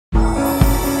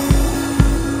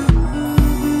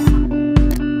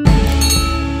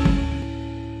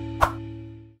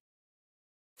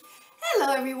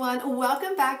everyone.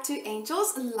 Welcome back to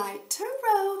Angel's Light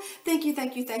Tarot. Thank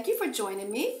you for joining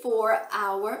me for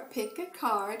our pick a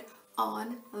card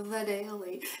on the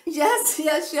daily. Yes.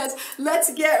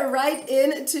 Let's get right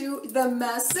into the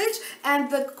message.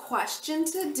 And the question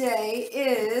today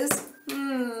is,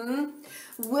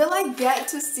 will I get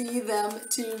to see them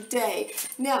today?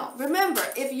 Now, remember,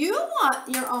 if you want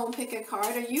your own pick a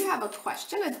card or you have a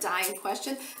question, a dying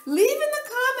question, leave in the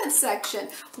comment section.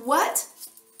 What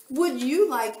would you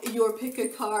like your pick a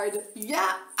card?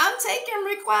 Yeah, I'm taking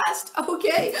requests.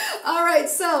 Okay. All right.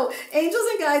 So angels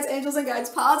and guides,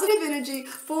 positive energy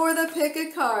for the pick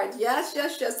a card. Yes.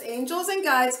 Angels and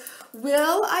guides,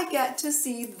 will I get to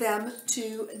see them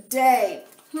today?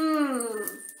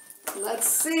 Let's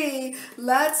see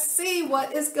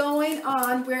what is going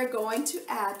on. We're going to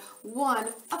add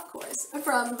one, of course,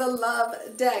 from the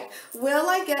love deck. Will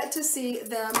I get to see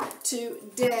them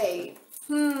today?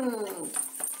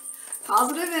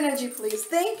 Positive energy, please.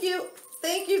 Thank you.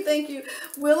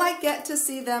 Will I get to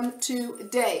see them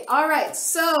today? All right,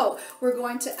 so we're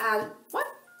going to add 1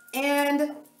 and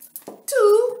 2.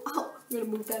 Oh, I'm going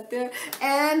to move that there.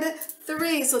 And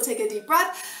 3. So take a deep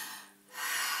breath.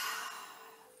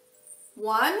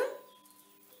 1,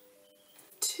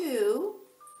 2,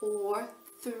 or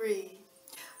 3.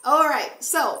 All right,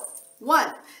 so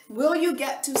 1, will you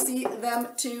get to see them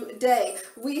today?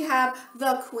 We have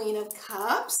the Queen of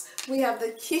Cups, we have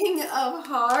the King of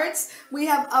Hearts, we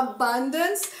have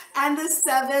Abundance, and the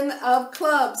 7 of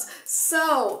Clubs.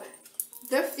 So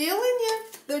they're feeling you.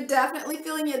 They're definitely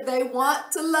feeling you. They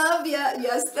want to love you.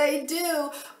 Yes, they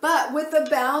do. But with the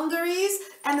boundaries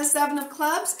and the 7 of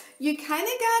Clubs, you kind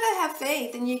of got to have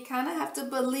faith and you kind of have to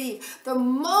believe. The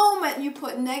moment you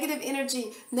put negative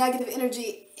energy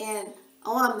in,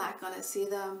 oh, I'm not going to see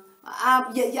them.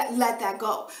 Let that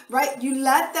go, right? You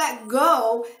let that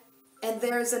go and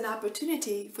there's an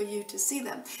opportunity for you to see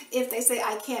them. If they say,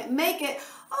 I can't make it,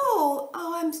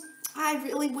 I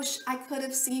really wish I could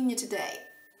have seen you today.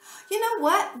 You know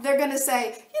what? They're going to say,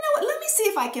 you know what? Let me see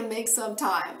if I can make some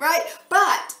time, right?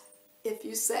 But if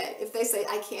they say,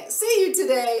 I can't see you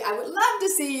today, I would love to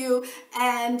see you,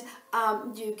 and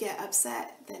you get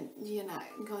upset, then you're not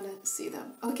going to see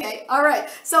them. Okay? All right.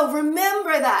 So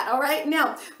remember that. All right.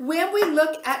 Now, when we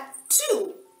look at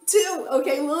 2,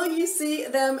 okay, will you see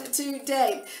them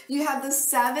today? You have the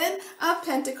 7 of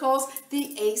Pentacles,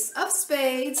 the Ace of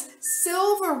Spades,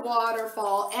 Silver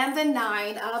Waterfall, and the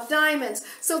 9 of Diamonds.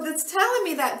 So that's telling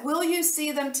me that will you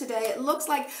see them today? It looks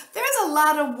like there's a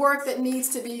lot of work that needs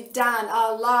to be done,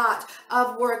 a lot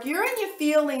of work. You're in your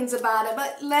feelings about it,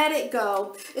 but let it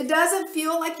go. It doesn't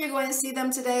feel like you're going to see them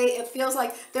today. It feels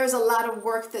like there's a lot of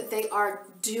work that they are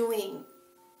doing.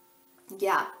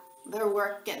 Yeah, they're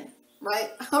working.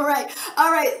 Right? All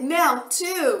right. Now,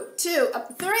 3.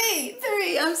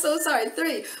 I'm so sorry.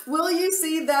 3. Will you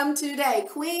see them today?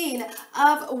 Queen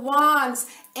of Wands,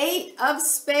 8 of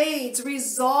Spades,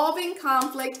 resolving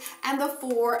conflict, and the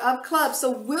 4 of Clubs.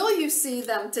 So will you see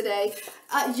them today?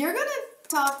 You're going to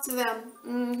talk to them.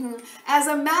 As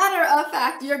a matter of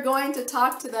fact, you're going to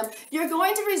talk to them. You're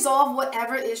going to resolve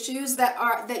whatever issues that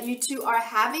you two are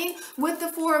having with the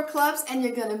 4 of Clubs, and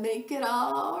you're going to make it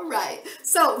all right.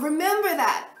 So remember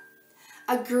that.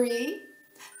 Agree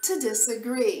to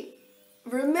disagree.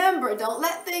 Remember, don't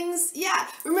let things,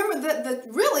 remember that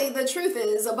really the truth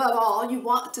is, above all, you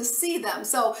want to see them.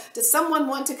 So does someone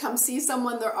want to come see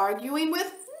someone they're arguing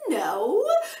with? No.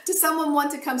 Does someone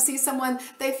want to come see someone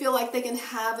they feel like they can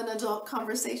have an adult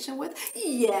conversation with?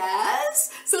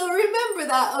 Yes. So remember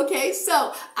that, okay?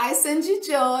 So I send you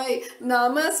joy,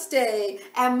 namaste,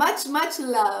 and much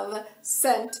love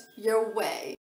sent your way.